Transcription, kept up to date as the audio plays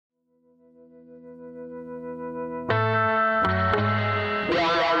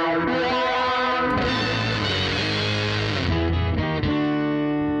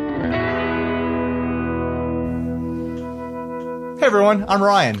everyone, I'm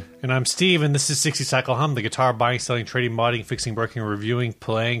Ryan. And I'm Steve, and this is 60 Cycle Hum, the guitar buying, selling, trading, modding, fixing, breaking, reviewing,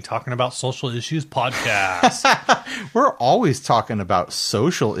 playing, talking about social issues podcast. We're always talking about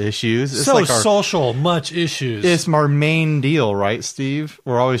social issues. It's social, much issues. It's our main deal, right, Steve?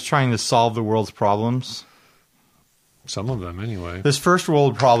 We're always trying to solve the world's problems. Some of them, anyway. This first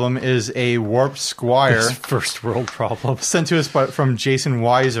world problem is a warped Squire. This first world problem. Sent to us from Jason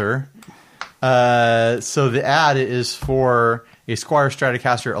Weiser. So the ad is for a Squire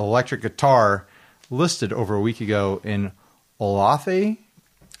Stratocaster electric guitar listed over a week ago in Olathe,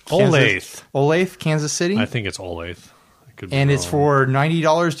 Kansas City. I think it's Olathe. And it's for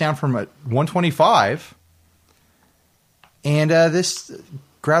 $90 down from $125. And this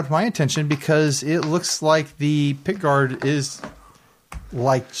grabbed my attention because it looks like the pickguard is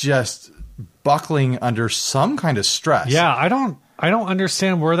like just buckling under some kind of stress. Yeah, I don't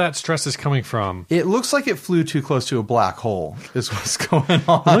understand where that stress is coming from. It looks like it flew too close to a black hole is what's going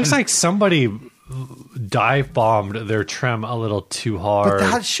on. It looks like somebody dive bombed their trem a little too hard.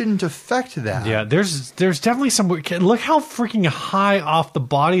 But that shouldn't affect that. Yeah, there's definitely some... Look how freaking high off the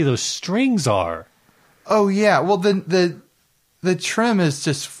body those strings are. Oh, yeah. Well, the trim is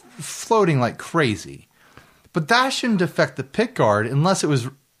just floating like crazy. But that shouldn't affect the pickguard unless it was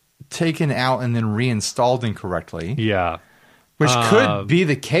taken out and then reinstalled incorrectly. Yeah. Which could be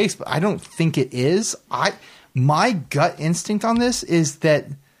the case, but I don't think it is. My gut instinct on this is that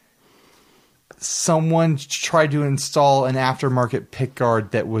someone tried to install an aftermarket pickguard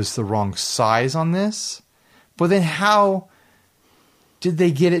that was the wrong size on this. But then how did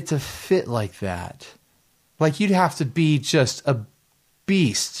they get it to fit like that? Like, you'd have to be just a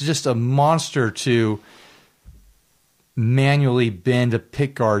beast, just a monster to manually bend a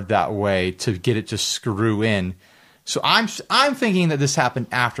pickguard that way to get it to screw in. So I'm thinking that this happened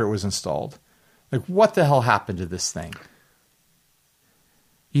after it was installed. Like, what the hell happened to this thing?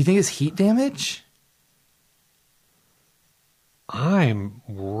 You think it's heat damage? I'm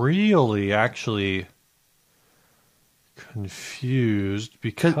really actually confused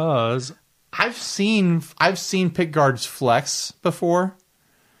because I've seen pickguards flex before,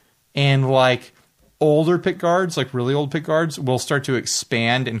 and like older pickguards, like really old pickguards, will start to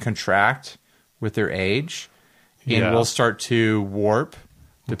expand and contract with their age. And will start to warp,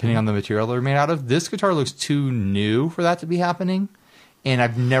 depending on the material they're made out of. This guitar looks too new for that to be happening, and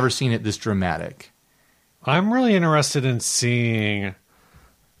I've never seen it this dramatic. I'm really interested in seeing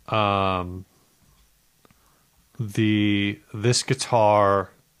this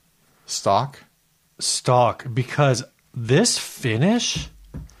guitar stock because this finish,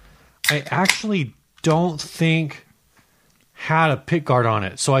 I actually don't think had a pickguard on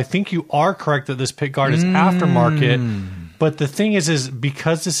it. So I think you are correct that this pickguard is aftermarket. But the thing is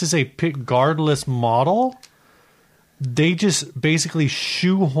because this is a pickguardless model, they just basically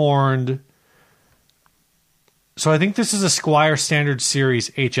shoehorned. So I think this is a Squire Standard Series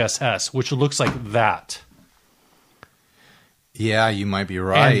HSS, which looks like that. Yeah, you might be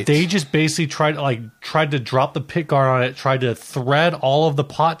right. And they just basically tried to drop the pickguard on it, tried to thread all of the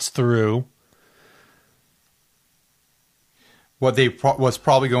pots through. What's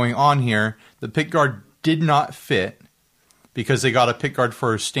probably going on here, the pickguard did not fit because they got a pickguard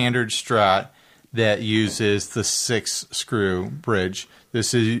for a standard Strat that uses the 6-screw bridge.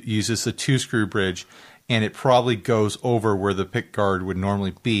 This uses the 2-screw bridge, and it probably goes over where the pickguard would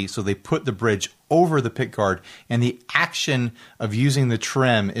normally be. So they put the bridge over the pickguard, and the action of using the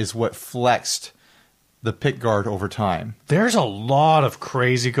trim is what flexed the pickguard over time. There's a lot of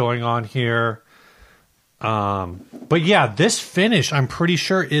crazy going on here. But yeah, this finish, I'm pretty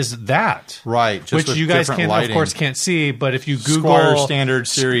sure, is that. Right. Just which you guys of course can't see, but if you Google Squire Standard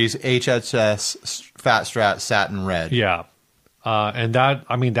Series HSS Fat Strat Satin Red. Yeah. And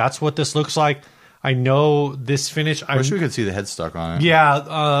that's what this looks like. I know this finish. I wish we could see the headstock on it.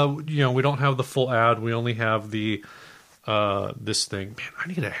 Yeah. We don't have the full ad. We only have the this thing. Man, I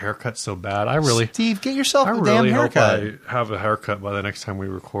need a haircut so bad. Steve, get yourself a damn haircut. I have a haircut by the next time we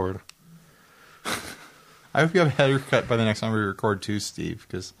record. I hope you have a haircut by the next time we record too, Steve,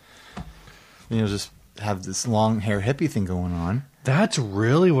 because just have this long hair hippie thing going on. That's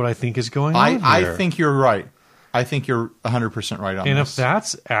really what I think is going on here. I think you're right. I think you're 100% right on this. And if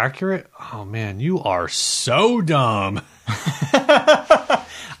that's accurate, oh man, you are so dumb.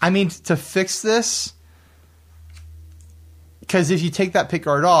 I mean, to fix this, because if you take that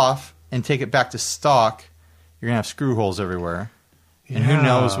pickguard off and take it back to stock, you're going to have screw holes everywhere. Yeah. And who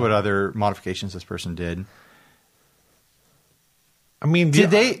knows what other modifications this person did. I mean,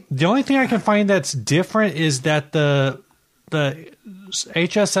 the only thing I can find that's different is that the the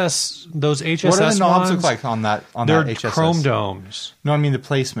HSS, those HSS What do the knobs ones, look like on that they're HSS? chrome domes. No, I mean the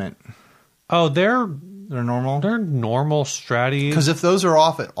placement. Oh, they're normal? They're normal Stratty. Because if those are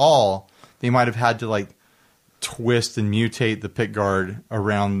off at all, they might have had to like twist and mutate the pick guard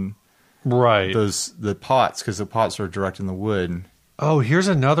around the pots, because the pots are direct in the wood. Oh, here's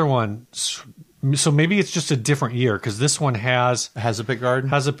another one. So maybe it's just a different year, because this one has a pick guard,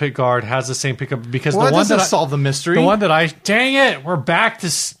 has the same pickup. Because well, the one that solve the mystery. The one that dang it, we're back to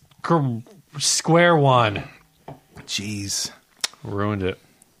square one. Jeez, ruined it.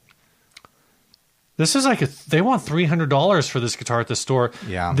 This is like they want $300 for this guitar at the store.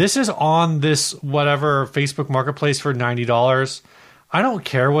 Yeah, this is on this whatever Facebook Marketplace for $90. I don't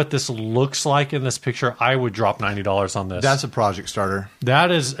care what this looks like in this picture. I would drop $90 on this. That's a project starter.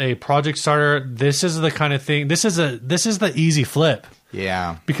 That is a project starter. This is the kind of thing. This is the easy flip.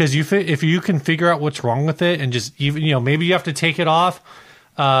 Yeah. Because if you can figure out what's wrong with it and just even maybe you have to take it off.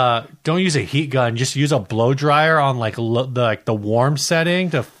 Don't use a heat gun. Just use a blow dryer on the warm setting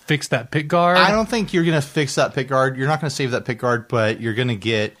to fix that pick guard. I don't think you're gonna fix that pick guard. You're not gonna save that pick guard, but you're gonna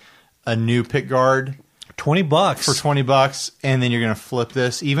get a new pick guard. $20 for $20, and then you're going to flip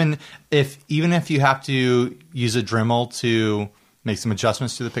this. Even if you have to use a Dremel to make some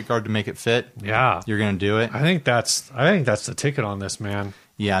adjustments to the pick guard to make it fit, you're going to do it. I think that's the ticket on this, man.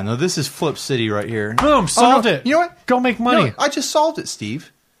 Yeah, no, this is Flip City right here. Boom, solved it. You know what? Go make money. No, I just solved it,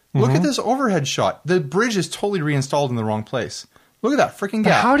 Steve. Look at this overhead shot. The bridge is totally reinstalled in the wrong place. Look at that freaking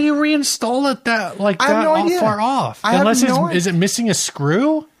gap. How do you reinstall it that no idea. far off? Is it missing a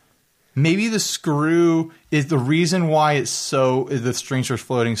screw? Maybe the screw is the reason why the strings are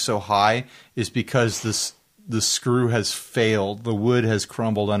floating so high is because the screw has failed. The wood has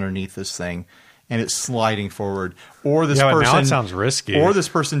crumbled underneath this thing, and it's sliding forward. Or this person, now it sounds risky. Or this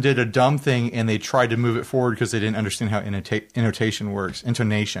person did a dumb thing and they tried to move it forward because they didn't understand how intonation works.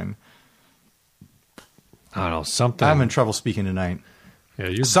 Intonation. I don't know, something. I'm having trouble speaking tonight.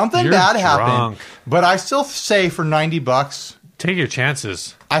 Yeah, something bad happened, but I still say for $90. Take your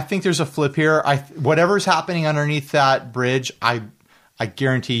chances. I think there's a flip here. Whatever's happening underneath that bridge, I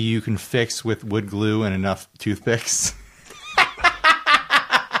guarantee you can fix with wood glue and enough toothpicks.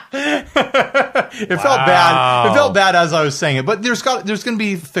 It felt bad. It felt bad as I was saying it, but there's going to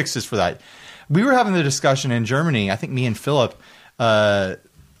be fixes for that. We were having the discussion in Germany. I think me and Philip, me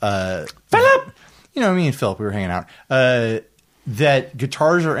and Philip, we were hanging out. That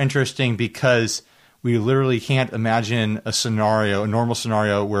guitars are interesting because we literally can't imagine a normal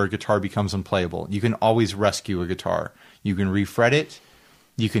scenario where a guitar becomes unplayable. You can always rescue a guitar. You can refret it.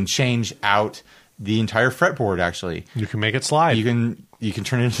 You can change out the entire fretboard, actually. You can make it slide. You can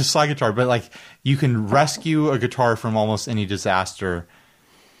turn it into a slide guitar. But you can rescue a guitar from almost any disaster.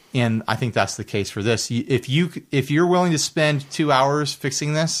 And I think that's the case for this. If you're willing to spend 2 hours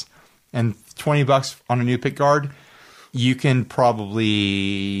fixing this and $20 on a new pick guard, you can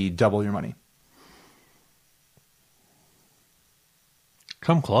probably double your money.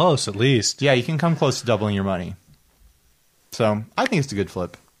 Come close, at least. Yeah, you can come close to doubling your money. So I think it's a good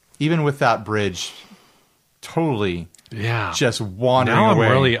flip. Even with that bridge totally just wandering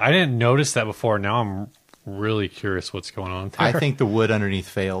away. I didn't notice that before. Now I'm really curious what's going on there. I think the wood underneath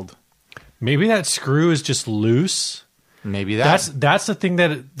failed. Maybe that screw is just loose. Maybe that's the thing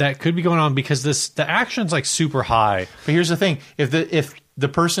that could be going on, because the action's like super high. But here's the thing. If the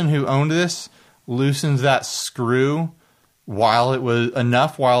person who owned this loosens that screw while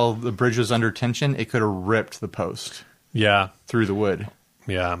the bridge was under tension, it could have ripped the post. Yeah. Through the wood.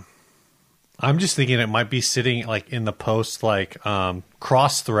 Yeah. I'm just thinking it might be sitting in the post,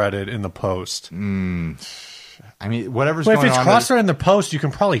 cross-threaded in the post. I mean, whatever's going on. If it's cross-threaded in the post, you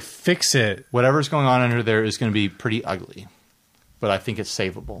can probably fix it. Whatever's going on under there is going to be pretty ugly, but I think it's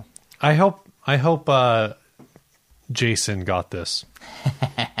savable. I hope Jason got this.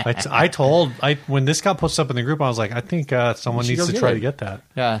 When this got posted up in the group, I was like, I think someone needs to try to get that.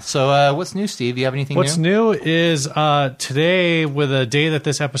 Yeah. So what's new, Steve? Do you have anything new? What's new is today, with a day that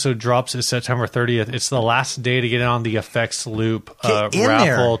this episode drops, is September 30th. It's the last day to get in on the Effects Loop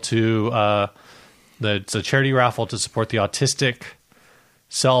raffle. It's a charity raffle to support the Autistic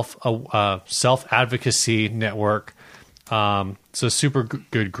Self-Advocacy Network. It's a super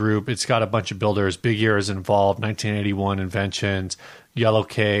good group. It's got a bunch of builders. Big Ear is involved. 1981 Inventions, Yellow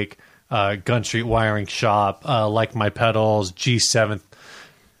Cake, Gun Street Wiring Shop, Like My Pedals, G7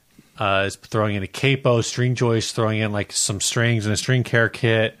 is throwing in a capo, String Joy's throwing in some strings and a string care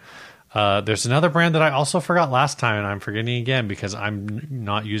kit. There's another brand that I also forgot last time, and I'm forgetting again because I'm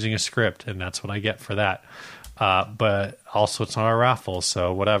not using a script, and that's what I get for that. But also, it's not a raffle,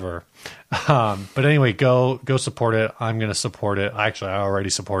 so whatever. But anyway, go support it. I'm going to support it. Actually, I already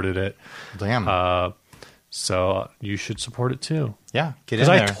supported it. Damn. So you should support it too. Yeah, get in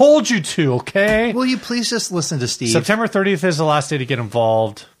there. Because I told you to, okay? Will you please just listen to Steve? September 30th is the last day to get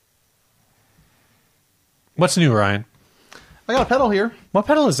involved. What's new, Ryan? I got a pedal here. What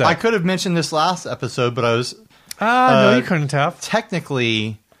pedal is that? I could have mentioned this last episode, but I was no, you couldn't have.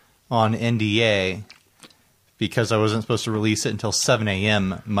 technically on NDA because I wasn't supposed to release it until 7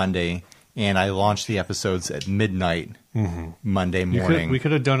 a.m. Monday, and I launched the episodes at midnight Monday morning. We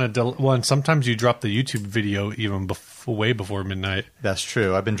could have done one. Sometimes you drop the YouTube video even way before midnight. That's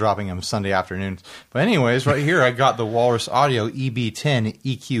true. I've been dropping them Sunday afternoons. But anyways, right here I got the Walrus Audio EB10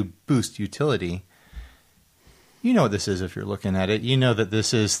 EQ Boost Utility. You know what this is if you're looking at it. You know that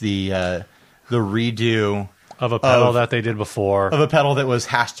this is the redo of a pedal that they did before. Of a pedal that was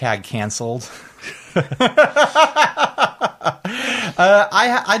hashtag canceled.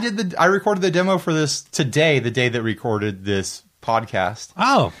 I recorded the demo for this today, the day that recorded this podcast.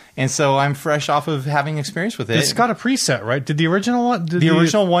 Oh. And so I'm fresh off of having experience with it. It's got a preset, right? Did the original one? The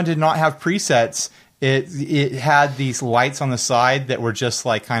original one did not have presets. It had these lights on the side that were just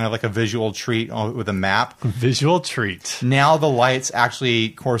like kind of like a visual treat with a map. Visual treat. Now the lights actually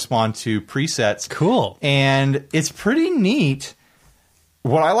correspond to presets. Cool. And it's pretty neat.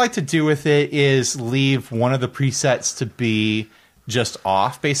 What I like to do with it is leave one of the presets to be just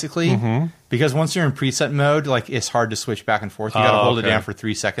off, basically. Because once you're in preset mode, like it's hard to switch back and forth. You got to hold it down for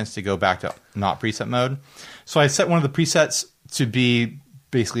 3 seconds to go back to not preset mode. So I set one of the presets to be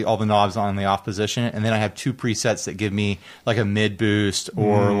basically all the knobs on the off position, and then I have 2 presets that give me like a mid boost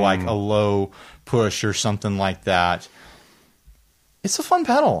or like a low push or something like that. It's a fun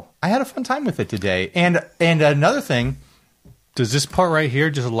pedal. I had a fun time with it today. And another thing, does this part right here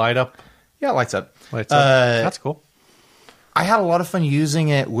just light up? Yeah, it lights up. That's cool. I had a lot of fun using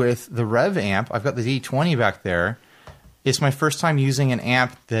it with the Rev amp. I've got the D20 back there. It's my first time using an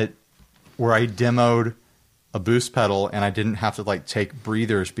amp where I demoed a boost pedal and I didn't have to like take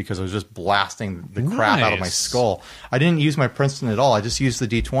breathers because I was just blasting the crap out of my skull. I didn't use my Princeton at all. I just used the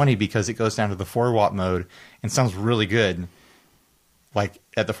D20 because it goes down to the 4-watt mode and sounds really good, like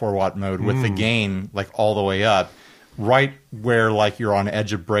at the 4-watt mode with the gain like all the way up, right where like you're on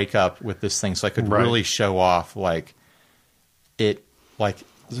edge of breakup with this thing. So I could really show off like the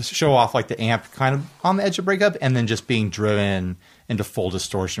amp kind of on the edge of breakup and then just being driven into full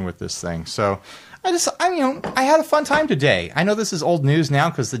distortion with this thing. So I had a fun time today. I know this is old news now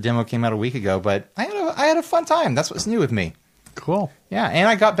because the demo came out a week ago, but I had a fun time. That's what's new with me. Cool. Yeah, and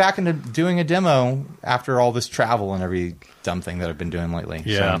I got back into doing a demo after all this travel and every dumb thing that I've been doing lately.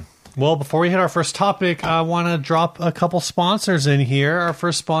 Yeah. So. Well, before we hit our first topic, I want to drop a couple sponsors in here. Our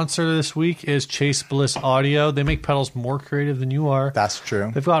first sponsor this week is Chase Bliss Audio. They make pedals more creative than you are. That's true.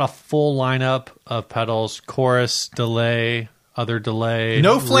 They've got a full lineup of pedals: chorus, delay, other delay.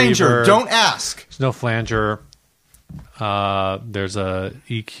 No flanger. Reverb. Don't ask. There's no flanger. There's a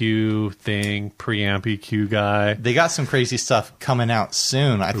EQ thing, preamp EQ guy. They got some crazy stuff coming out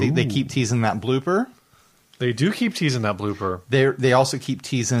soon. I think they keep teasing that blooper. They do keep teasing that blooper. They also keep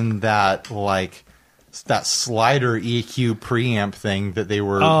teasing that slider EQ preamp thing that they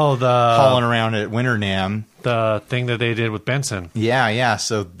were hauling around at Winter NAMM. The thing that they did with Benson. Yeah.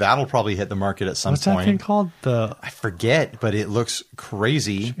 So that'll probably hit the market at some point. What's that thing called? I forget, but it looks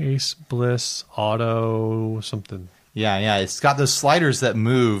crazy. Chase Bliss Auto something. Yeah. It's got those sliders that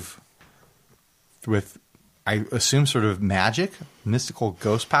move with, I assume, sort of mystical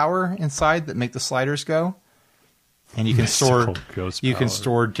ghost power inside that make the sliders go. And you can store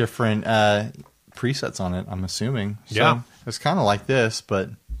different presets on it, I'm assuming. So yeah. It's kind of like this, but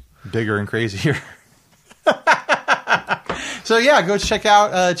bigger and crazier. So yeah, go check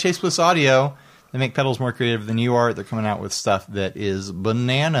out Chase Bliss Audio. They make pedals more creative than you are. They're coming out with stuff that is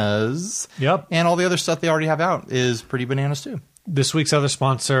bananas. Yep. And all the other stuff they already have out is pretty bananas too. This week's second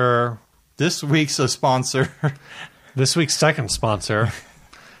sponsor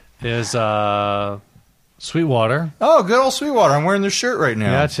is Sweetwater. Oh, good old Sweetwater. I'm wearing their shirt right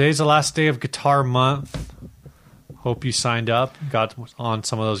now. Yeah, today's the last day of Guitar Month. Hope you signed up, got on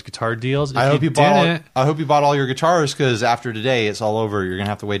some of those guitar deals. I hope you bought all your guitars, because after today, it's all over. You're going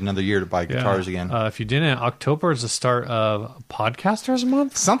to have to wait another year to buy guitars again. If you didn't, October is the start of Podcasters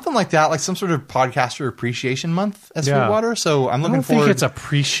Month? Something like that, like some sort of podcaster appreciation month at Sweetwater. So I'm looking forward. I don't think it's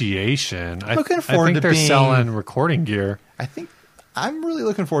appreciation. I think they're selling recording gear. I'm really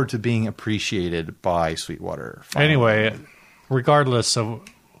looking forward to being appreciated by Sweetwater. Finally. Anyway, regardless of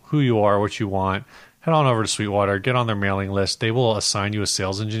who you are, what you want, head on over to Sweetwater, get on their mailing list. They will assign you a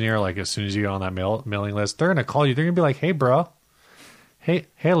sales engineer. Like as soon as you get on that mailing list, they're going to call you. They're going to be like, hey, bro. Hey,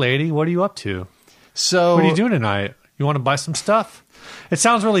 lady, what are you up to? So what are you doing tonight? You want to buy some stuff? It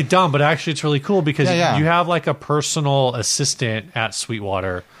sounds really dumb, but actually it's really cool because you have like a personal assistant at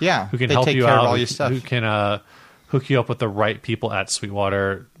Sweetwater. Yeah, who can they help take you care out, of all your stuff. who can hook you up with the right people at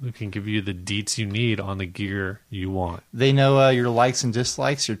Sweetwater, who can give you the deets you need on the gear you want. They know your likes and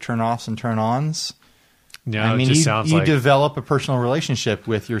dislikes, your turn-offs and turn-ons. Yeah, I mean, you develop a personal relationship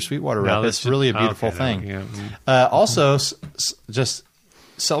with your Sweetwater rep. It's really a beautiful thing. Yeah. Also, just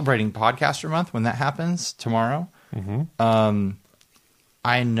celebrating Podcaster Month when that happens tomorrow. Mm-hmm.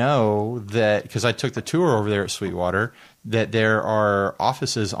 I know that because I took the tour over there at Sweetwater, that there are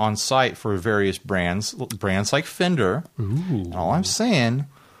offices on site for various brands like Fender. Ooh. And all I'm saying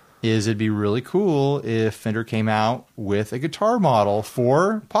is it'd be really cool if Fender came out with a guitar model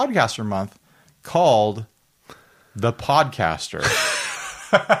for Podcaster Month called the Podcaster.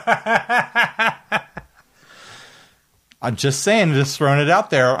 I'm just saying, just throwing it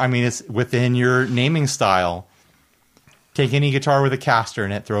out there. I mean, it's within your naming style. Take any guitar with a caster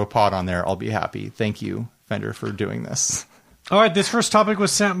in it, throw a pod on there. I'll be happy. Thank you, Fender, for doing this. All right, this first topic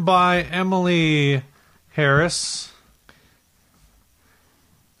was sent by Emily Harris.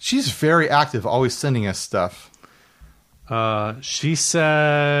 She's very active, always sending us stuff. She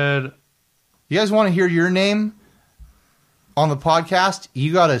said... You guys want to hear your name on the podcast?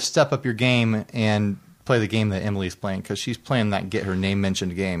 You got to step up your game and play the game that Emily's playing, because she's playing that get her name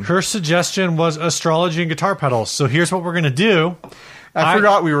mentioned game. Her suggestion was astrology and guitar pedals. So here's what we're going to do. I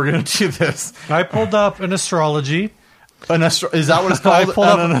forgot we were going to do this. I pulled up an astrology. Is that what it's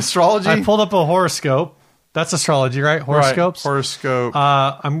called? An astrology? I pulled up a horoscope. That's astrology, right? Horoscopes? Right. Horoscope.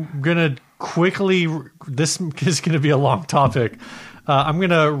 I'm going to quickly... This is going to be a long topic. I'm going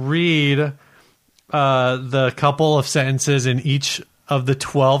to read the couple of sentences in each of the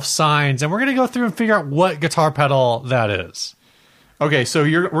 12 signs, and we're going to go through and figure out what guitar pedal that is. Okay, so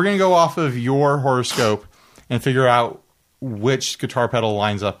we're going to go off of your horoscope and figure out which guitar pedal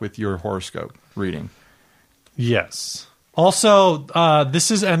lines up with your horoscope reading. Yes. Also, this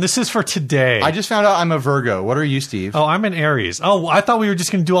is for today. I just found out I'm a Virgo. What are you, Steve? Oh, I'm an Aries. Oh, I thought we were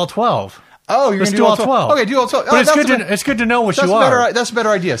just going to do all 12. Oh, you're going to do all 12. Okay, do all 12. But it's good to know what you are. That's a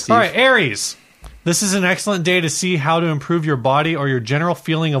better idea, Steve. All right, Aries. This is an excellent day to see how to improve your body or your general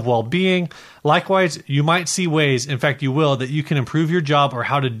feeling of well-being. Likewise, you might see ways, in fact you will, that you can improve your job or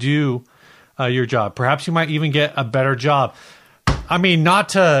how to do your job. Perhaps you might even get a better job. I mean, not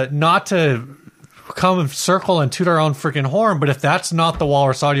to come and circle and toot our own freaking horn, but if that's not the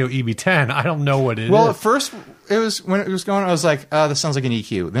Walrus Audio EB10, I don't know what it is. Well, at first, when it was going, I was like, this sounds like an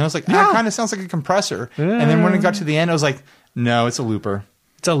EQ. Then I was like, it kind of sounds like a compressor. And then when it got to the end, I was like, no, it's a looper.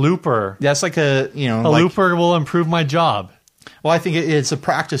 It's a looper. Yeah, it's like a looper will improve my job. Well, I think it's a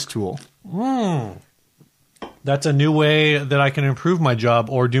practice tool. That's a new way that I can improve my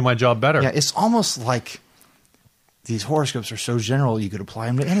job or do my job better. Yeah, it's almost like these horoscopes are so general you could apply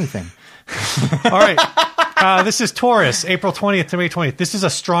them to anything. All right. This is Taurus, April 20th to May 20th. This is a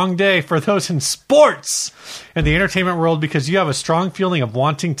strong day for those in sports and the entertainment world because you have a strong feeling of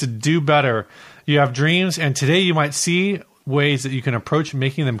wanting to do better. You have dreams, and today you might see ways that you can approach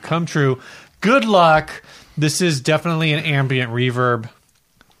making them come true. Good luck. This is definitely an ambient reverb.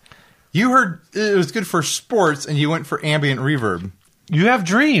 You heard it was good for sports, and you went for ambient reverb. You have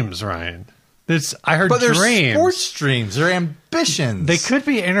dreams, Ryan. I heard dreams. But they're sports dreams. They're ambitions. They could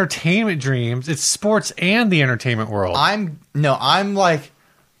be entertainment dreams. It's sports and the entertainment world. I'm like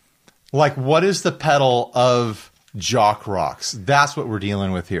what is the pedal of jock rocks? That's what we're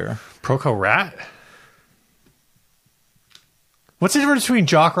dealing with here. Proco Rat? What's the difference between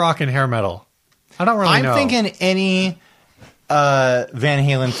jock rock and hair metal? I don't really know. I'm thinking any Van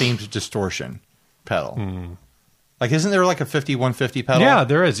Halen themed distortion pedal. Like, isn't there like a 5150 pedal? Yeah,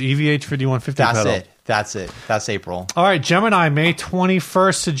 there is. EVH 5150 pedal. That's it. That's April. All right, Gemini, May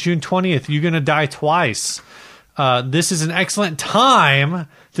 21st to June 20th. You're going to die twice. This is an excellent time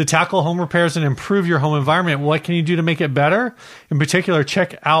to tackle home repairs and improve your home environment. What can you do to make it better? In particular,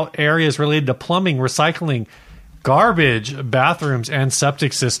 check out areas related to plumbing, recycling, garbage, bathrooms, and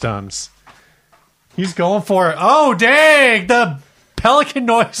septic systems. He's going for it. Oh, dang! The Pelican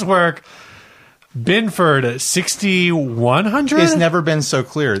Noise Work. Binford 6100. It's never been so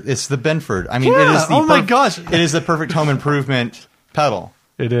clear. It's the Binford. I mean, yeah. It is the my gosh! It is the perfect home improvement pedal.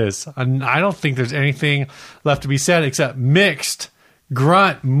 It is. And I don't think there's anything left to be said except mixed,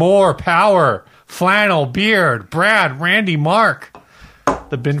 grunt, more power, flannel, beard, Brad, Randy, Mark.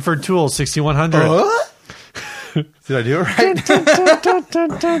 The Binford Tool 6100. Did I do it right?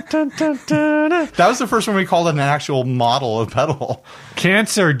 That was the first one we called it an actual model of pedal.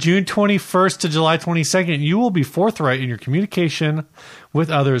 Cancer, June 21st to July 22nd. You will be forthright in your communication with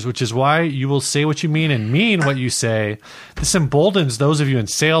others, which is why you will say what you mean and mean what you say. This emboldens those of you in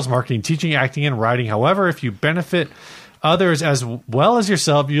sales, marketing, teaching, acting, and writing. However, if you benefit others as well as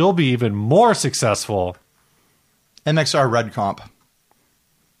yourself, you'll be even more successful. MXR Red Comp.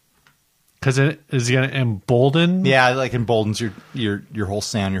 Because it is going to embolden. Yeah, like emboldens your whole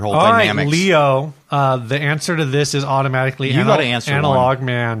sound, your whole All dynamics. right, Leo. The answer to this is automatically Analog one.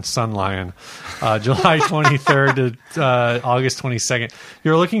 Man, Sun Lion. July 23rd to August 22nd.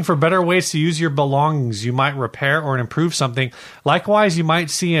 You're looking for better ways to use your belongings. You might repair or improve something. Likewise, you might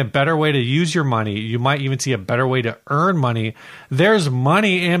see a better way to use your money. You might even see a better way to earn money. There's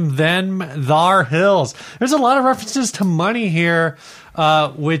money in them thar hills. There's a lot of references to money here,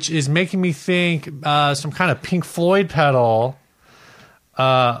 which is making me think some kind of Pink Floyd pedal.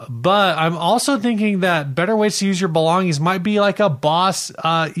 But I'm also thinking that better ways to use your belongings might be like a Boss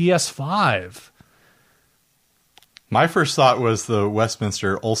ES5. My first thought was the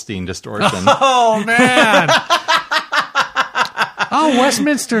Westminster Ulstein distortion. Oh, man. Oh,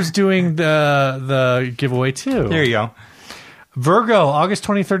 Westminster's doing the giveaway, too. There you go. Virgo, August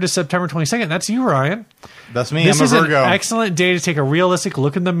 23rd to September 22nd. That's you, Ryan. That's me. This I'm a is Virgo. an excellent day to take a realistic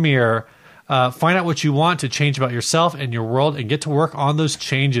look in the mirror. Find out what you want to change about yourself and your world and get to work on those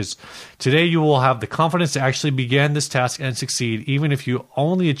changes. Today, you will have the confidence to actually begin this task and succeed. Even if you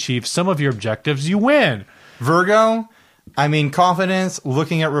only achieve some of your objectives, you win. Virgo, I mean, confidence,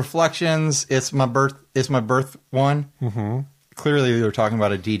 looking at reflections. It's my birth one. Mm-hmm. Clearly, they were talking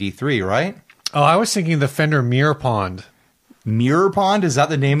about a DD3, right? Oh, I was thinking the Fender Mirror Pond. Mirror Pond? Is that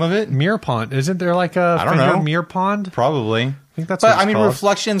the name of it? Mirror Pond. Isn't there like a Fender Mirror Pond? Probably. I think that's what it's called.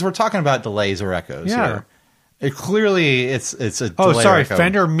 Reflections, we're talking about delays or echoes here. It's a delay. Oh, sorry, echo.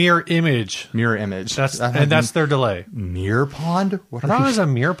 Fender Mirror Image. Mirror Image. That's their delay. Mirror Pond? I thought it was a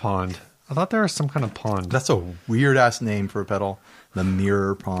mirror pond. I thought there was some kind of pond. That's a weird-ass name for a pedal. The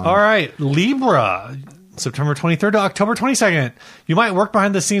Mirror Pond. All right, Libra, September 23rd to October 22nd. You might work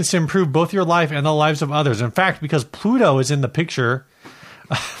behind the scenes to improve both your life and the lives of others. In fact, because Pluto is in the picture...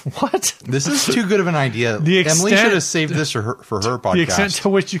 What? This is too good of an idea. Emily should have saved this for her podcast. The extent to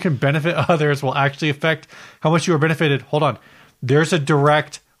which you can benefit others will actually affect how much you are benefited. Hold on. There's a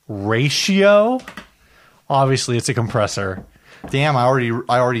direct ratio. Obviously, it's a compressor. Damn, I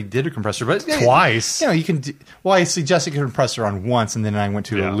already did a compressor, but twice. You know, you can. I suggested a compressor on once, and then I went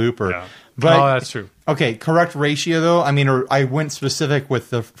to a looper. Yeah. But that's true. Okay, correct ratio though. I mean, I went specific with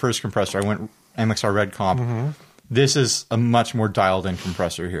the first compressor. I went MXR Red Comp. Mm-hmm. This is a much more dialed-in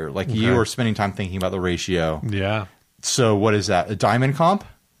compressor here. Like you are spending time thinking about the ratio. Yeah. So what is that? A diamond comp?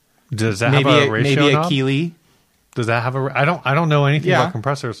 Does that have a ratio? Maybe knob? a Keeley. Does that have a? I don't know anything about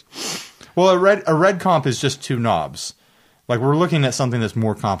compressors. Well, a red comp is just two knobs. Like we're looking at something that's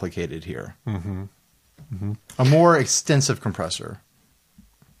more complicated here. Mm-hmm. Mm-hmm. A more extensive compressor.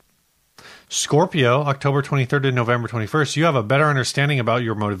 Scorpio, October 23rd to November 21st. You have a better understanding about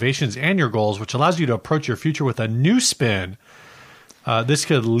your motivations and your goals, which allows you to approach your future with a new spin. This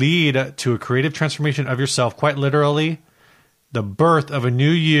could lead to a creative transformation of yourself, quite literally, the birth of a new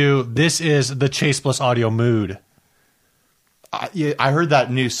you. This is the Chase Plus Audio mood. I heard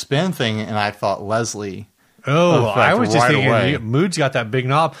that new spin thing, and I thought Leslie. Oh, I was just thinking Mood's got that big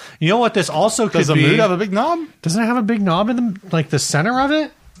knob. You know what this also could be? Does the Mood have a big knob? Doesn't it have a big knob in the center of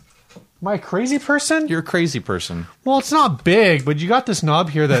it? Am I a crazy person? You're a crazy person. Well, it's not big, but you got this knob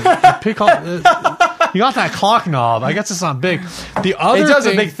here that you got that clock knob. I guess it's not big. The other it does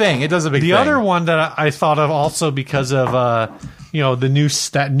a big thing. It does a big thing. The other one that I thought of also because of the new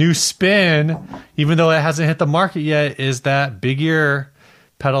spin, even though it hasn't hit the market yet, is that big ear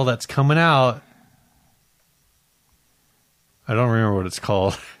pedal that's coming out. I don't remember what it's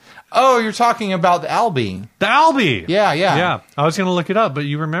called. Oh, you're talking about the Albee. The Albee! Yeah. I was going to look it up, but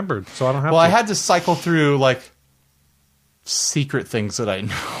you remembered, so I don't have to. Well, I had to cycle through, secret things that I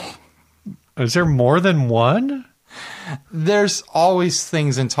know. Is there more than one? There's always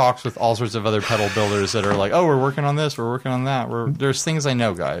things in talks with all sorts of other pedal builders that are like, oh, we're working on this, we're working on that. There's things I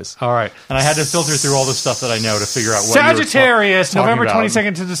know, guys. All right. And I had to filter through all the stuff that I know to figure out what Sagittarius, November about.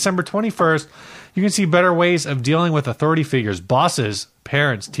 22nd to December 21st. You can see better ways of dealing with authority figures, bosses,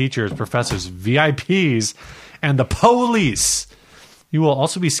 parents, teachers, professors, VIPs, and the police. You will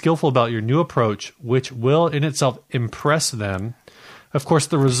also be skillful about your new approach, which will in itself impress them. Of course,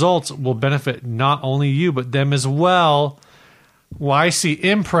 the results will benefit not only you, but them as well. Well, I see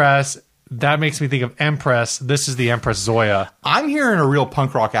impress. That makes me think of Empress. This is the Empress Zoya. I'm hearing a real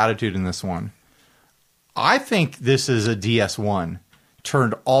punk rock attitude in this one. I think this is a DS1.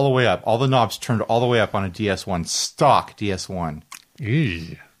 turned all the way up. All the knobs turned all the way up on a DS1, stock DS1,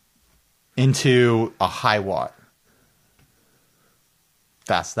 Eee. into a high watt.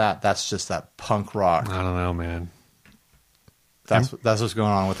 That's that. That's just that punk rock. I don't know, man. That's what's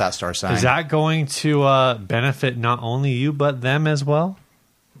going on with that star sign. Is that going to benefit not only you, but them as well?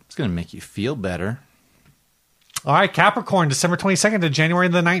 It's going to make you feel better. All right, Capricorn, December 22nd to January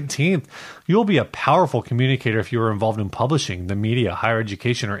the 19th. You will be a powerful communicator if you are involved in publishing, the media, higher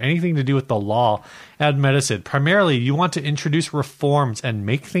education, or anything to do with the law and medicine. Primarily, you want to introduce reforms and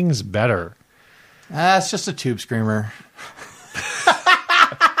make things better. It's just a tube screamer.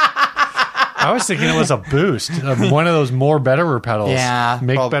 I was thinking it was a boost. One of those more betterer pedals. Yeah.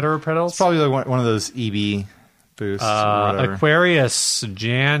 Make betterer pedals? It's probably like one of those EB boosts or whatever. Aquarius,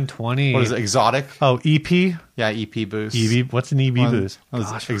 Jan 20. What is it, exotic? Oh, EP? Yeah, EP boost. EB? What's an EB boost? One of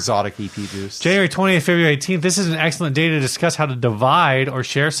those exotic EP boosts. January 20th, February 18th. This is an excellent day to discuss how to divide or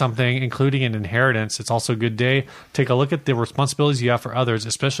share something, including an inheritance. It's also a good day. Take a look at the responsibilities you have for others,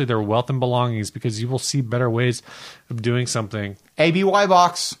 especially their wealth and belongings, because you will see better ways of doing something. ABY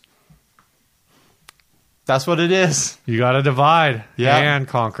box. That's what it is. You got to divide and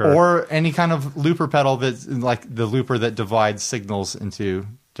conquer. Or any kind of looper pedal that's like the looper that divides signals into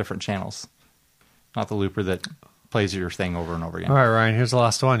different channels. Not the looper that plays your thing over and over again. All right, Ryan, here's the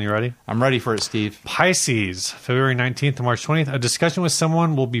last one. You ready? I'm ready for it, Steve. Pisces, February 19th to March 20th. A discussion with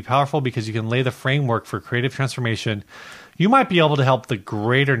someone will be powerful because you can lay the framework for creative transformation. You might be able to help the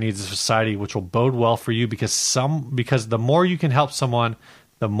greater needs of society, which will bode well for you because the more you can help someone,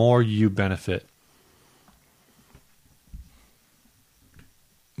 the more you benefit.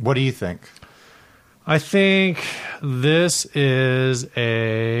 What do you think? I think this is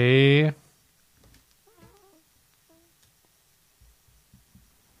a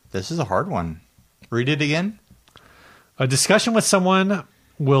hard one. Read it again. A discussion with someone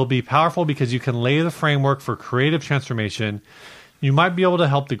will be powerful because you can lay the framework for creative transformation. You might be able to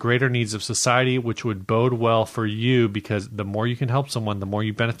help the greater needs of society, which would bode well for you because the more you can help someone, the more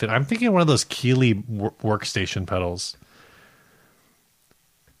you benefit. I'm thinking one of those Keeley workstation pedals.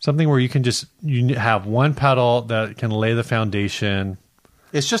 Something where you have one pedal that can lay the foundation.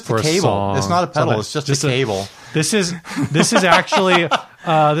 It's just a cable. It's not a pedal. It's just a cable. This is actually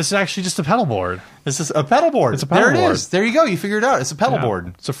just a pedal board. This is a pedal board. It's a pedal board. There it is. There you go. You figured it out. It's a pedal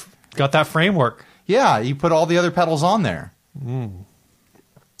board. So got that framework. Yeah, you put all the other pedals on there.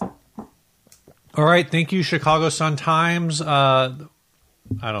 All right. Thank you, Chicago Sun-Times. I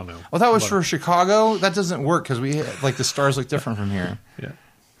don't know. Well, that was for Chicago. That doesn't work because the stars look different from here. Yeah.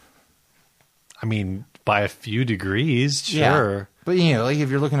 I mean, by a few degrees, sure. Yeah. But,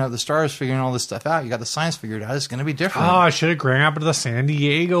 if you're looking at the stars, figuring all this stuff out, you got the science figured out, it's going to be different. Oh, I should have grabbed the San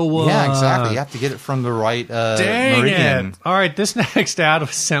Diego one. Yeah, exactly. You have to get it from the right Dang meridian. It. All right, this next ad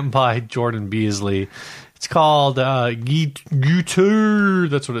was sent by Jordan Beasley. It's called Guitar.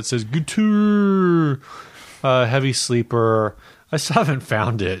 That's what it says. Guitar. Heavy sleeper. I still haven't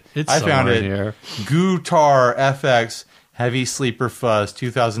found it. I found it here. Guitar FX Heavy Sleeper Fuzz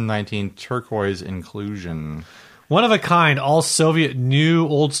 2019 turquoise inclusion. One of a kind, all Soviet new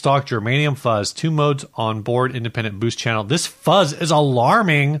old stock germanium fuzz, 2 modes on board independent boost channel. This fuzz is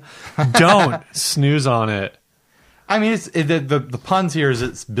alarming. Don't snooze on it. I mean, the puns here is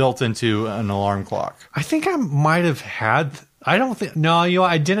it's built into an alarm clock. I think I might have had. I don't think. No,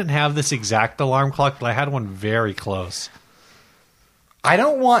 I didn't have this exact alarm clock, but I had one very close. I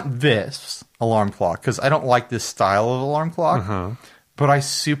don't want this alarm clock because I don't like this style of alarm clock. But I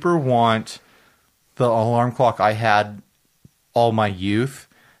super want the alarm clock I had all my youth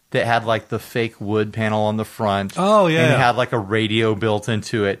that had the fake wood panel on the front. Oh, yeah. And it had a radio built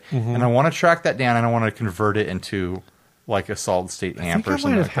into it. Mm-hmm. And I want to track that down and I want to convert it into a solid state amp or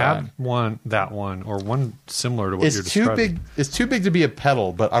something like that. I might have had that one or one similar to what you're describing. It's too big to be a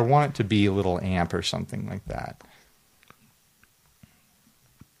pedal, but I want it to be a little amp or something like that.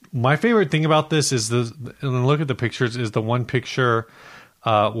 My favorite thing about this is and look at the pictures, is the one picture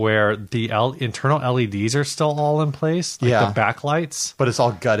where the internal LEDs are still all in place, the backlights. But it's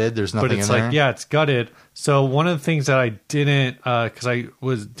all gutted. There's nothing in there. Yeah, it's gutted. So one of the things that I didn't, because I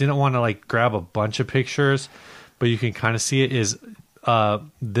didn't want to grab a bunch of pictures, but you can kind of see it is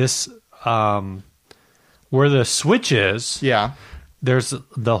this where the switch is. Yeah. There's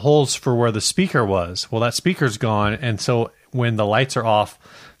the holes for where the speaker was. Well, that speaker's gone, and so when the lights are off,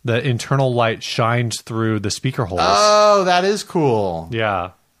 the internal light shines through the speaker holes. Oh, that is cool.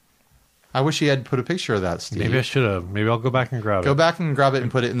 Yeah. I wish you had put a picture of that, Steve. Maybe I should have. Maybe I'll go back and grab it. Go back and grab it and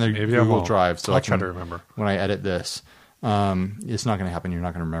put it in the Google Drive. So I'll try to remember. When I edit this. It's not going to happen. You're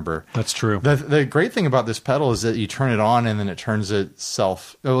not going to remember. That's true. The great thing about this pedal is that you turn it on and then it turns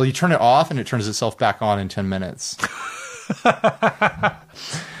itself. Well, you turn it off and it turns itself back on in 10 minutes.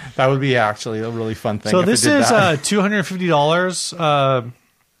 That would be actually a really fun thing. So this is $250,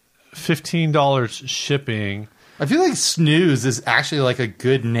 $15 shipping. I feel like Snooze is actually like a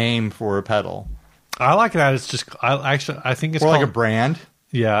good name for a pedal. I like that. It's just I think it's or called, like a brand.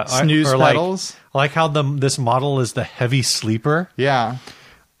 Yeah, Snooze or pedals. I like how this model is the heavy sleeper. Yeah.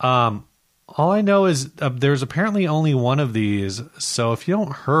 All I know is there's apparently only one of these, so if you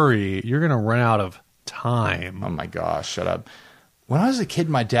don't hurry, you're going to run out of time. Oh my gosh, shut up. When I was a kid,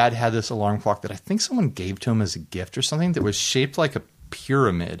 my dad had this alarm clock that I think someone gave to him as a gift or something that was shaped like a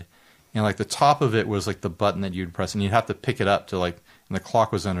pyramid. And like the top of it was like the button that you'd press and you'd have to pick it up to like, and the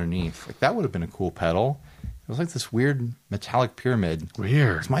clock was underneath. Like that would have been a cool pedal. It was like this weird metallic pyramid.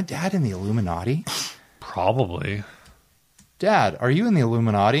 Weird. Was my dad in the Illuminati? Probably. Dad, are you in the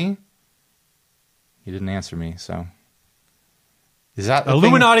Illuminati? He didn't answer me, so. Is that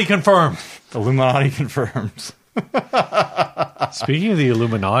Illuminati confirmed? Illuminati confirmed. Speaking of the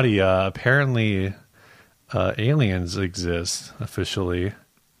Illuminati, apparently aliens exist officially.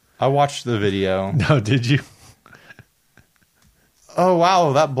 I watched the video. No, did you? Oh,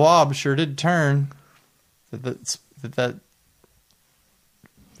 wow, that blob sure did turn. That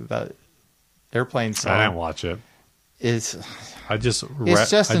airplane song. I didn't watch it. I just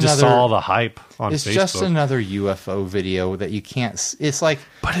saw the hype on Facebook. It's just another UFO video that you can't. It's like,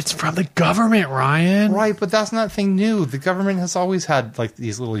 but it's from the government, Ryan. Right, but that's nothing new. The government has always had like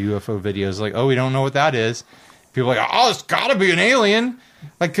these little UFO videos. Like, oh, we don't know what that is. People are like, oh, it's got to be an alien.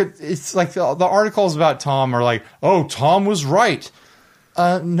 Like it's like the articles about Tom are like, oh, Tom was right.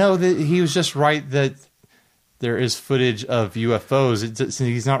 No, he was just right that there is footage of UFOs.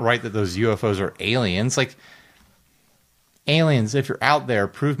 He's not right that those UFOs are aliens. Like. Aliens, if you're out there,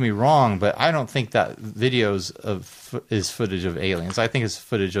 prove me wrong, but I don't think that videos is footage of aliens. I think it's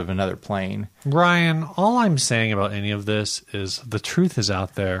footage of another plane. Ryan, all I'm saying about any of this is the truth is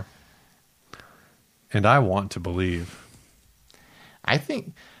out there, and I want to believe. I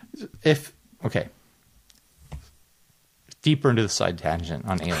think deeper into the side tangent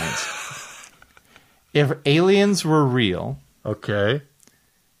on aliens. If aliens were real, okay,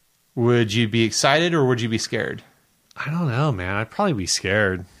 would you be excited or would you be scared? I don't know, man. I'd probably be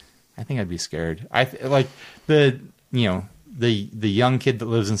scared. I think I'd be scared. Like the young kid that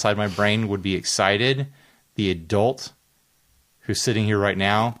lives inside my brain would be excited. The adult who's sitting here right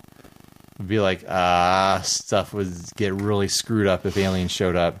now would be like, stuff would get really screwed up if aliens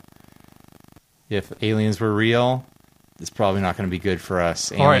showed up. If aliens were real, it's probably not going to be good for us.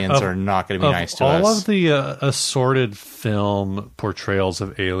 Aliens are not going to be nice to us. All of the assorted film portrayals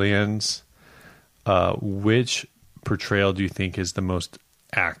of aliens, which portrayal do you think is the most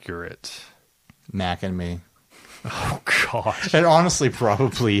accurate? Mac and Me. Oh gosh. It honestly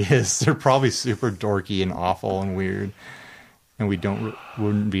probably is. They're probably super dorky and awful and weird, and we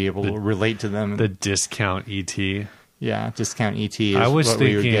wouldn't be able to relate to them. The discount ET. Yeah, discount ET is I was what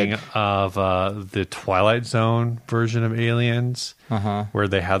we would thinking get. of the Twilight Zone version of Aliens, where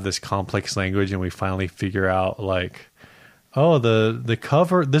they have this complex language and we finally figure out like, oh, the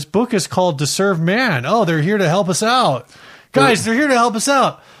cover, this book is called To Serve Man. Oh, they're here to help us out. Guys, they're here to help us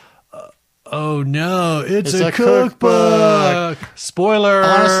out. Oh, no, it's a cookbook.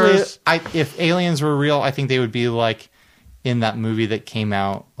 Spoilers. Honestly, if aliens were real, I think they would be like in that movie that came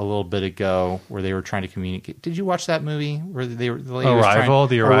out a little bit ago where they were trying to communicate. Did you watch that movie? Where the Arrival?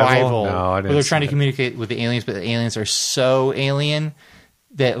 The Arrival? No, I didn't. Where they're trying to communicate with the aliens, but the aliens are so alien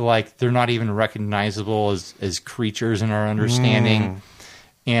that like they're not even recognizable as creatures in our understanding,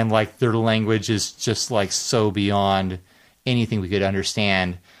 and like their language is just like so beyond anything we could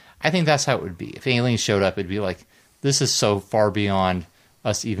understand. I think that's how it would be if aliens showed up. It'd be like, this is so far beyond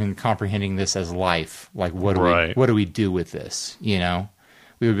us even comprehending this as life. Like what do we do with this? You know,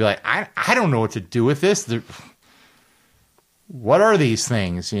 we would be like, I don't know what to do with this. What are these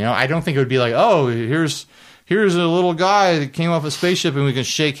things? You know, I don't think it would be like, oh, here's a little guy that came off a spaceship and we can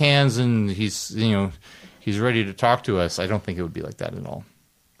shake hands and he's ready to talk to us. I don't think it would be like that at all.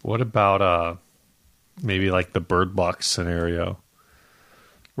 What about maybe like the Bird Box scenario?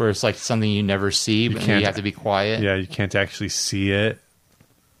 Where it's like something you never see, but you have to be quiet. Yeah, you can't actually see it.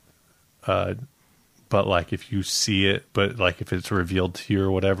 But like if you see it, but like if it's revealed to you or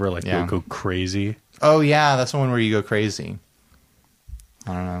whatever, like you'll go crazy. Oh yeah, that's the one where you go crazy.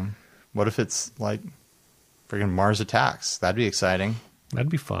 I don't know. What if it's like freaking Mars Attacks? That'd be exciting. That'd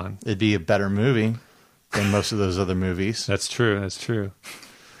be fun. It'd be a better movie than most of those other movies. That's true. That's true.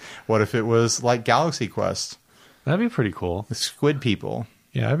 What if it was like Galaxy Quest? That'd be pretty cool. The squid people.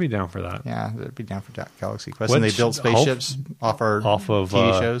 Yeah, I'd be down for that. Yeah, they'd be down for Galaxy Quest. And they build spaceships off of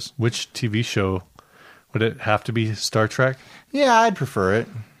TV shows. Which TV show? Would it have to be Star Trek? Yeah, I'd prefer it.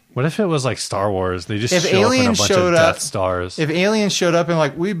 What if it was like Star Wars? They just if show up in a aliens bunch showed of up, Death Stars. If aliens showed up and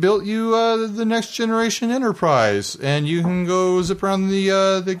like, we built you the next generation Enterprise, and you can go zip around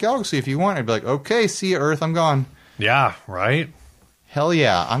the galaxy if you want, I'd be like, okay, see you, Earth, I'm gone. Yeah, right? Hell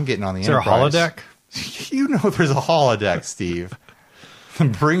yeah, I'm getting on the Enterprise. Is there a holodeck? You know there's a holodeck, Steve.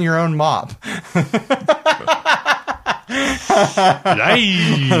 Bring your own mop.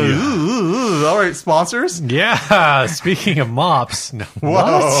 Ooh, all right, sponsors? Yeah, speaking of mops. No,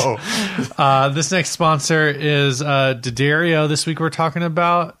 whoa. This next sponsor is D'Addario. This week we're talking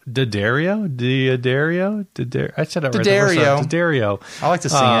about D'Addario? I said it right the first time. D'Addario. I like to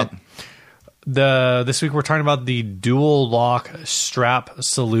sing it. This week we're talking about the dual lock strap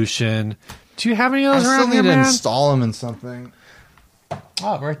solution. Do you have any of those around here, man? I still need to install them in something.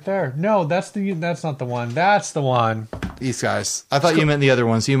 Oh, right there. No, that's not the one. That's the one. These guys. I thought you meant the other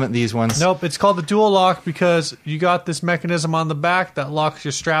ones. You meant these ones. Nope. It's called the dual lock because you got this mechanism on the back that locks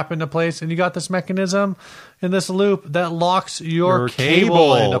your strap into place, and you got this mechanism in this loop that locks your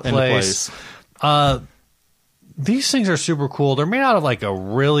cable into place. These things are super cool. They're made out of like a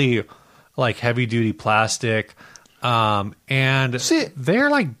really like heavy duty plastic. And see,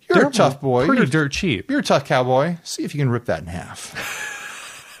 they're like you're a tough boy. Pretty dirt cheap. You're a tough cowboy. See if you can rip that in half.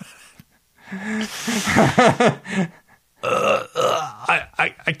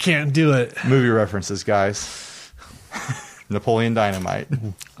 I can't do it. Movie references, guys. Napoleon Dynamite.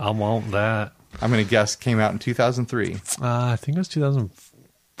 I want that. I'm going to guess came out in 2003. I think it was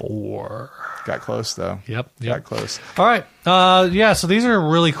 2004. Got close, though. Yep. Got close. All right. Yeah, so these are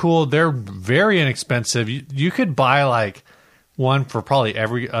really cool. They're very inexpensive. You could buy like one for probably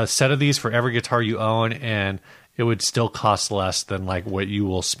a set of these for every guitar you own, and it would still cost less than like what you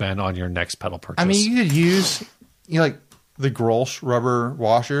will spend on your next pedal purchase. I mean, you could use like the Grolsch rubber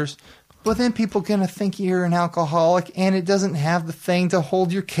washers, but then people going to think you're an alcoholic, and it doesn't have the thing to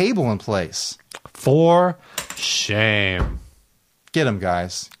hold your cable in place. For shame. Get them,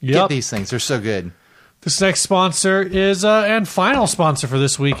 guys. Yep. Get these things. They're so good. This next sponsor is, and final sponsor for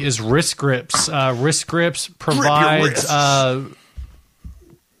this week is Wrist Grips. Wrist Grips provides...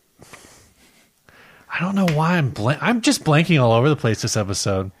 I don't know why I'm just blanking all over the place this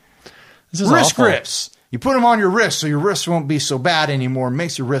episode. This is wrist awful. grips. You put them on your wrist so your wrist won't be so bad anymore. It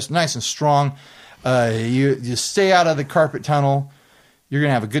makes your wrist nice and strong. You stay out of the carpet tunnel. You're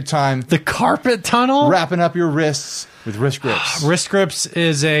going to have a good time. The carpet tunnel? Wrapping up your wrists with Wrist Grips. Wrist Grips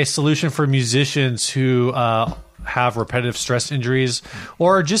is a solution for musicians who have repetitive stress injuries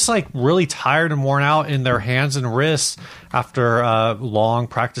or are just like really tired and worn out in their hands and wrists after long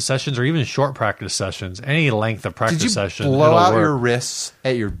practice sessions or even short practice sessions. Any length of practice session. Did you blow out your wrists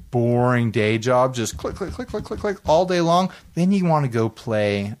at your boring day job? Just click, click, click, click, click, click all day long? Then you want to go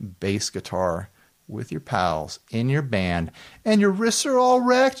play bass guitar with your pals in your band, and your wrists are all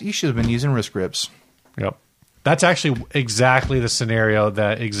wrecked. You should have been using Wrist Grips. Yep. That's actually exactly the scenario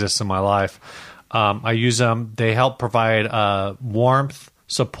that exists in my life. I use them. They help provide warmth,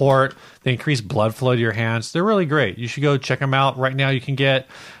 support. They increase blood flow to your hands. They're really great. You should go check them out. Right now you can head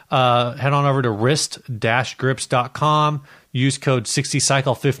on over to wrist-grips.com. Use code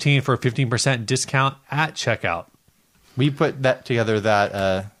 60cycle15 for a 15% discount at checkout. We put that together,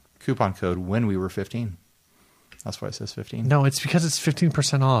 that coupon code, when we were 15. That's why it says 15. No, it's because it's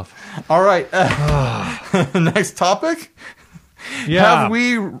 15% off. All right. Next topic. Yeah. Have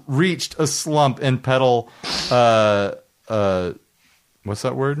we reached a slump in pedal? What's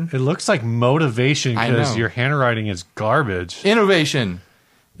that word? It looks like motivation because know. your handwriting is garbage. Innovation.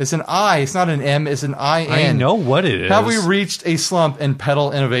 It's an I. It's not an M. It's an I-N. I know what it is. Have we reached a slump in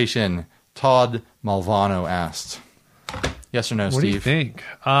pedal innovation? Todd Malvano asked. Yes or no, Steve? What do you think?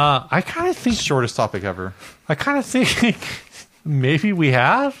 I kind of think... Shortest topic ever. I kind of think maybe we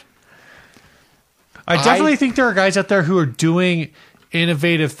have. I definitely think there are guys out there who are doing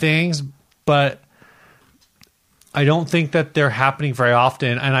innovative things, but I don't think that they're happening very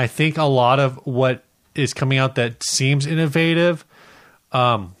often. And I think a lot of what is coming out that seems innovative,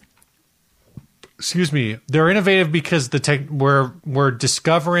 they're innovative because we're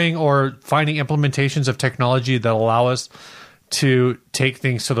discovering or finding implementations of technology that allow us to take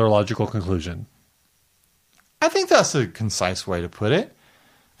things to their logical conclusion. I think that's a concise way to put it.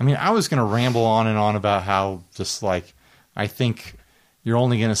 I mean, I was going to ramble on and on about how just like I think you're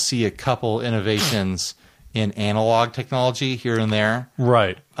only going to see a couple innovations in analog technology here and there.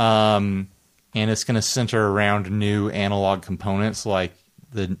 Right. And it's going to center around new analog components like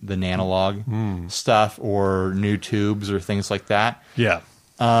the nanolog stuff or new tubes or things like that. Yeah.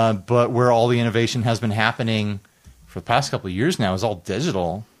 But where all the innovation has been happening for the past couple of years now is all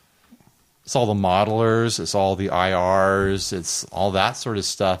digital. It's all the modelers, it's all the IRs, it's all that sort of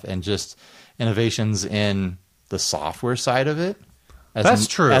stuff, and just innovations in the software side of it. That's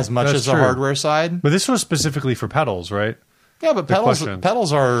true. As much as the hardware side. But this was specifically for pedals, right? Yeah, but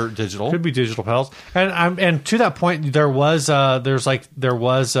pedals are digital. Could be digital pedals. And to that point, there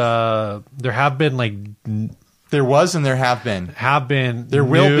have been like. There was and there have been. There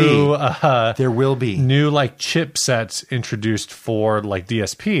will be new like chipsets introduced for like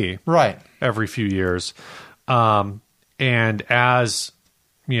DSP, right, every few years, and as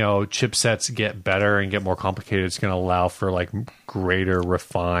chipsets get better and get more complicated, it's going to allow for like greater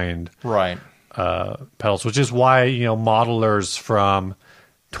refined pedals, which is why modelers from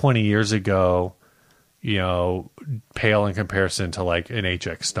 20 years ago pale in comparison to like an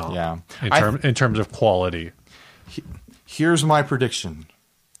HX Stomp. Yeah, in terms of quality. Here's my prediction.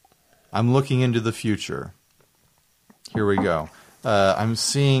 I'm looking into the future. Here we go. I'm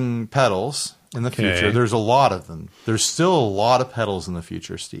seeing pedals in the future. There's a lot of them. There's still a lot of pedals in the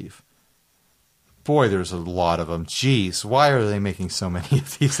future, Steve. Boy, there's a lot of them. Jeez, why are they making so many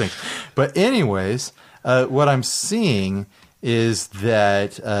of these things? But anyways, what I'm seeing is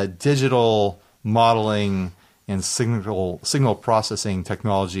that digital modeling and signal processing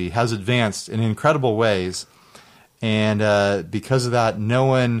technology has advanced in incredible ways. And because of that, no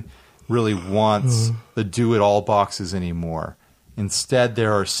one really wants the do-it-all boxes anymore. Instead,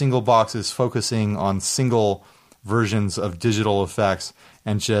 there are single boxes focusing on single versions of digital effects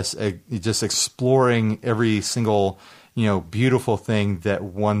and just exploring every single beautiful thing that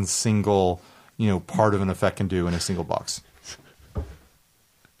one single part of an effect can do in a single box.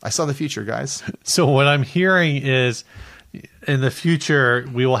 I saw the future, guys. So what I'm hearing is, in the future,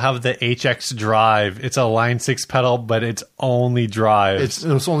 we will have the HX Drive. It's a Line 6 pedal, but it's only drives. It's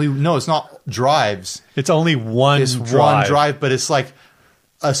not drives. It's only one drive, but it's like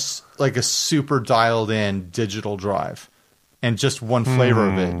a super dialed in digital drive, and just one flavor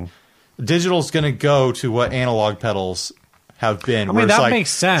of it. Digital's going to go to what analog pedals have been. I mean, that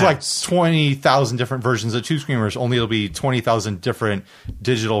makes sense. It's like 20,000 different versions of Tube Screamers. Only it'll be 20,000 different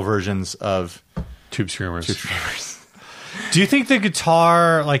digital versions of Tube Screamers. Do you think the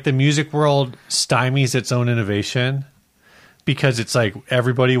guitar, like the music world, stymies its own innovation? Because it's like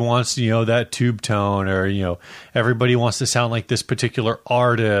everybody wants, that tube tone, or, everybody wants to sound like this particular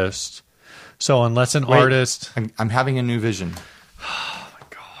artist. So unless artist... I'm having a new vision. Oh my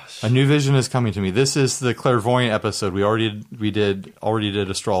gosh. A new vision is coming to me. This is the clairvoyant episode. We already did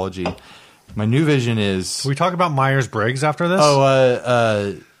astrology. My new vision is... Can we talk about Myers-Briggs after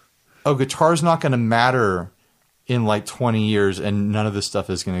this? Guitar's not going to matter in like 20 years, and none of this stuff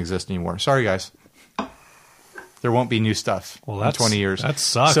is going to exist anymore. Sorry, guys. There won't be new stuff in 20 years. That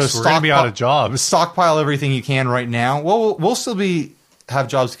sucks. So we're going to be out of jobs. Stockpile everything you can right now. Well, we'll still have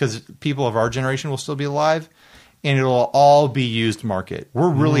jobs because people of our generation will still be alive, and it'll all be used market. We're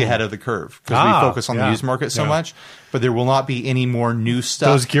really ahead of the curve because we focus on the used market so much, but there will not be any more new stuff.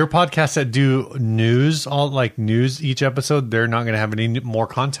 Those gear podcasts that do news, each episode, they're not going to have any more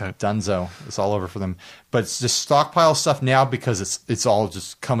content. Dunzo. It's all over for them. But it's just stockpile stuff now because it's all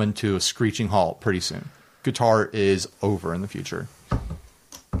just coming to a screeching halt pretty soon. Guitar is over in the future.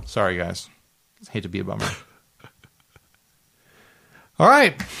 Sorry, guys. Hate to be a bummer. All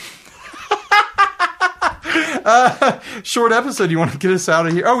right. Short episode. You want to get us out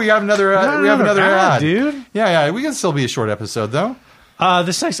of here? Oh, we have another. We have another ad, dude. Yeah. We can still be a short episode though.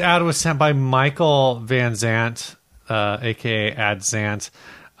 This next ad was sent by Michael Van Zant, aka Ad Zant.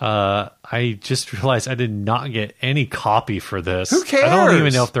 I just realized I did not get any copy for this. Who cares? I don't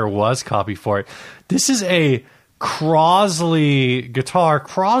even know if there was copy for it. This is a Crosley guitar.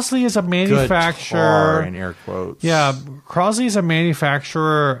 Crosley is a manufacturer. Guitar in air quotes. Yeah, Crosley is a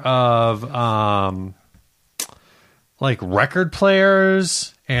manufacturer of like record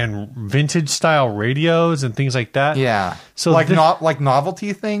players and vintage style radios and things like that. Yeah. So like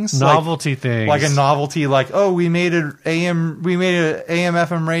novelty things? Novelty things. Like a novelty, we made an AM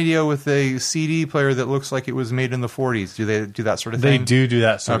FM radio with a CD player that looks like it was made in the 40s. Do they do that sort of thing? They do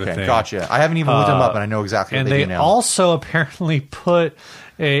that sort of thing. Okay, gotcha. I haven't even looked them up, and I know exactly what they do now. And they also apparently put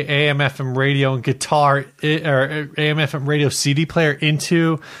a AM FM radio and guitar or AM FM radio CD player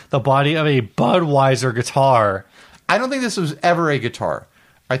into the body of a Budweiser guitar. I don't think this was ever a guitar.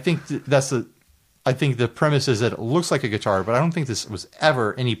 I think I think the premise is that it looks like a guitar, but I don't think this was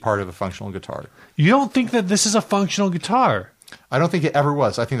ever any part of a functional guitar. You don't think that this is a functional guitar? I don't think it ever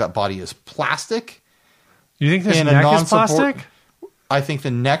was. I think that body is plastic. You think this neck is plastic? I think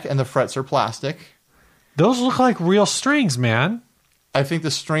the neck and the frets are plastic. Those look like real strings, man. I think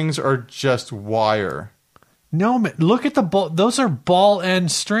the strings are just wire. No, man, look at the ball. Those are ball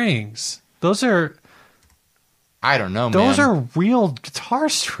end strings. Those are... I don't know, man. Those are real guitar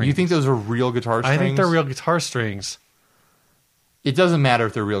strings. You think those are real guitar strings? I think they're real guitar strings. It doesn't matter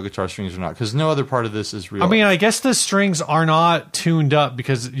if they're real guitar strings or not, because no other part of this is real. I mean, I guess the strings are not tuned up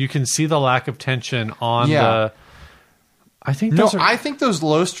because you can see the lack of tension on the... I think those I think those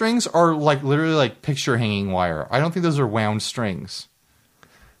low strings are like literally like picture hanging wire. I don't think those are wound strings.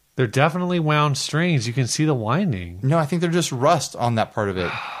 They're definitely wound strings. You can see the winding. No, I think they're just rust on that part of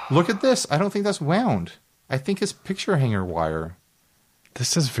it. Look at this. I don't think that's wound. I think it's picture hanger wire.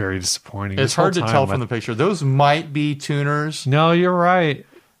 This is very disappointing. It's hard to tell from the picture. Those might be tuners. No, you're right.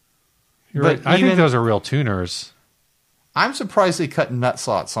 I think those are real tuners. I'm surprised they cut nut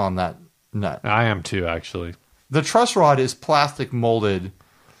slots on that nut. I am too, actually. The truss rod is plastic molded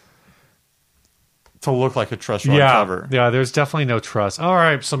to look like a truss rod cover. Yeah, there's definitely no truss. All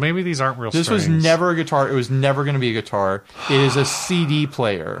right, so maybe these aren't real strings. This was never a guitar. It was never going to be a guitar. It is a CD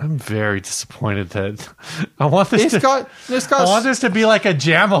player. I'm very disappointed that I want this I want this to be like a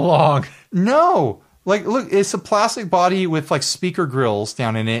jam along. No. Like, look, it's a plastic body with like speaker grills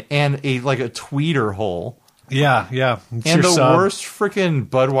down in it and a tweeter hole. Yeah. And the worst freaking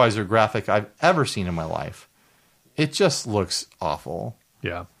Budweiser graphic I've ever seen in my life. It just looks awful.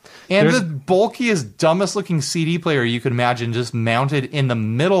 Yeah. And the bulkiest, dumbest looking CD player you could imagine just mounted in the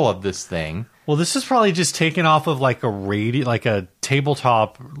middle of this thing. Well, this is probably just taken off of like a radio, like a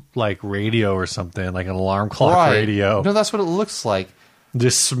tabletop like radio or something, like an alarm clock radio. No, that's what it looks like.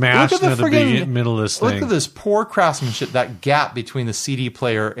 Just smashed into the middle of this thing. Look at this poor craftsmanship, that gap between the CD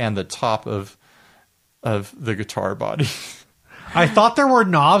player and the top of the guitar body. I thought there were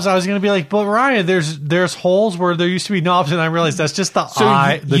knobs. I was going to be like, but Ryan, there's holes where there used to be knobs, and I realized that's just the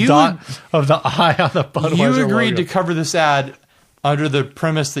dot of the eye on the Budweiser You agreed logo. to cover this ad under the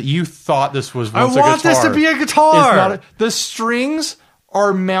premise that you thought this was once a guitar. I want this to be a guitar. The strings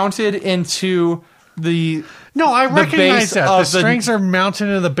are mounted into the... No, I recognize that. The strings are mounted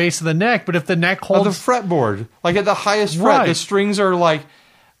into the base of the neck, but if the neck holds... Of the fretboard. Like at the highest fret, the strings are like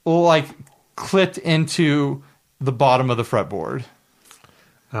clipped into... the bottom of the fretboard.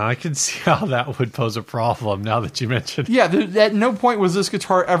 I can see how that would pose a problem now that you mentioned it. Yeah, at no point was this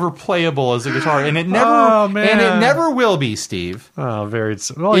guitar ever playable as a guitar, and it never will be, Steve. Oh, very.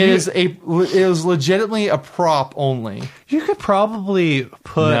 Well, it is legitimately a prop only. You could probably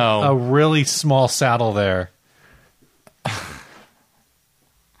put a really small saddle there.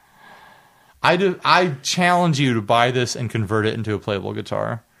 I challenge you to buy this and convert it into a playable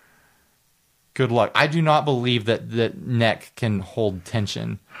guitar. Good luck. I do not believe that neck can hold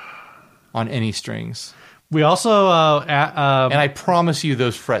tension on any strings. We also... and I promise you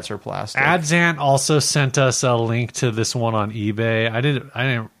those frets are plastic. Adzant also sent us a link to this one on eBay. I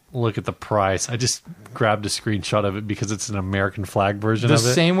didn't look at the price. I just grabbed a screenshot of it because it's an American flag version of it.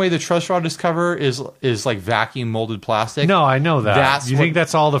 The same way the truss rod cover is like vacuum molded plastic. No, I know that. You think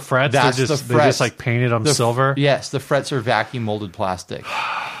that's all the frets? That's they just like painted them silver? Yes, the frets are vacuum molded plastic.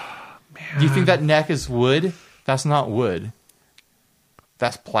 Do you think that neck is wood? That's not wood.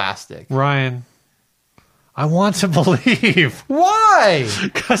 That's plastic. Ryan, I want to believe. Why?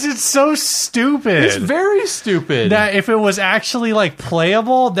 Because it's so stupid. It's very stupid. That if it was actually like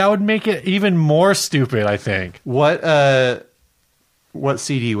playable, that would make it even more stupid, I think. What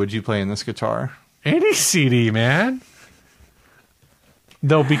CD would you play in this guitar? Any CD, man.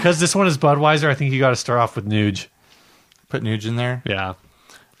 Though, because this one is Budweiser, I think you got to start off with Nuge. Put Nuge in there? Yeah.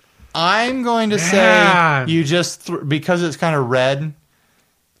 I'm going to say you just, because it's kind of red,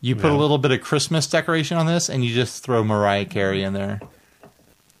 you put a little bit of Christmas decoration on this, and you just throw Mariah Carey in there.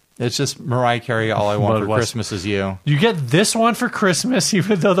 It's just Mariah Carey, all I want for Christmas is you. You get this one for Christmas,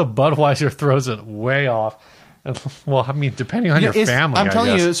 even though the Budweiser throws it way off. Well, I mean, depending on your family, I'm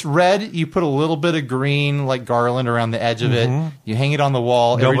telling you, it's red. You put a little bit of green, like garland, around the edge of it. You hang it on the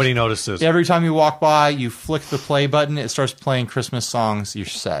wall. Nobody notices. Every time you walk by, you flick the play button. It starts playing Christmas songs. You're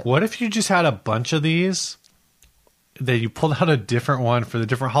set. What if you just had a bunch of these? That you pulled out a different one for the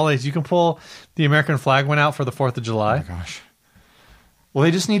different holidays. You can pull the American flag one out for the 4th of July. Oh my gosh. Well,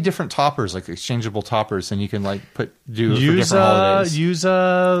 they just need different toppers, like exchangeable toppers, and you can do it for different holidays. Use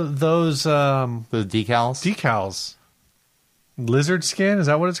those the decals. Decals. Lizard skin, is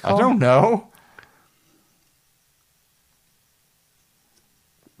that what it's called? I don't know.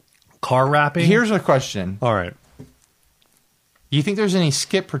 Car wrapping. Here's a question. All right. You think there's any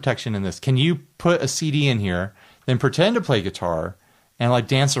skip protection in this? Can you put a CD in here, then pretend to play guitar, and like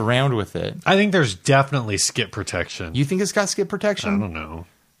dance around with it. I think there's definitely skip protection. You think it's got skip protection? I don't know.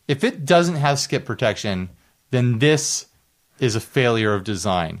 If it doesn't have skip protection, then this is a failure of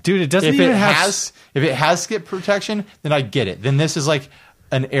design. Dude, it doesn't if even it have... if it has skip protection, then I get it. Then this is like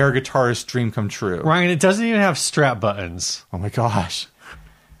an air guitarist dream come true. Ryan, it doesn't even have Strat buttons. Oh my gosh.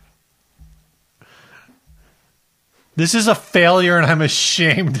 This is a failure and I'm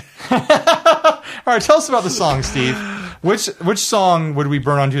ashamed. All right, tell us about the song, Steve. Which song would we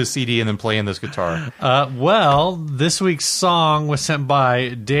burn onto a CD and then play in this guitar? Well, this week's song was sent by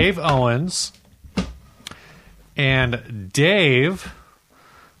Dave Owens. And Dave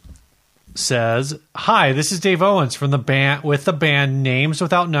says, "Hi, this is Dave Owens from the band Names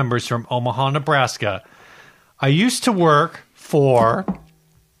Without Numbers from Omaha, Nebraska. I used to work for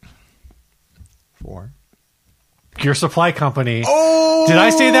your supply company." Oh! Did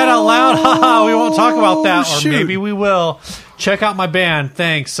I say that out loud? Haha, we won't talk about that, or shoot. maybe we will. Check out my band.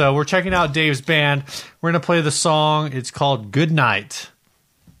 Thanks. So we're checking out Dave's band. We're going to play the song. It's called Good Night.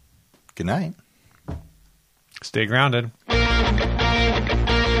 Good night. Stay grounded.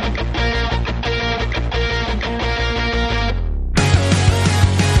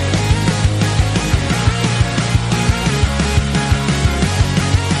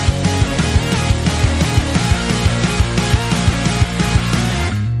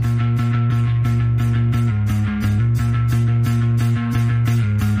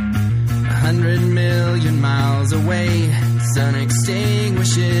 100 million miles away, sun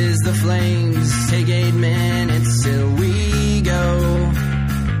extinguishes the flames. Take 8 minutes till we go.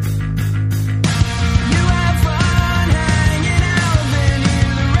 You have fun hanging out, then hear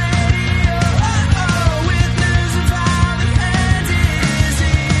the radio. Oh, with news of violence and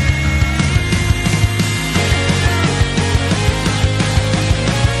disease.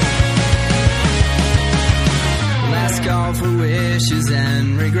 Last call for wishes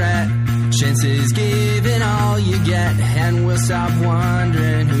and regret. Chances given all you get, and we'll stop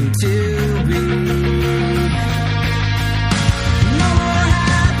wondering who to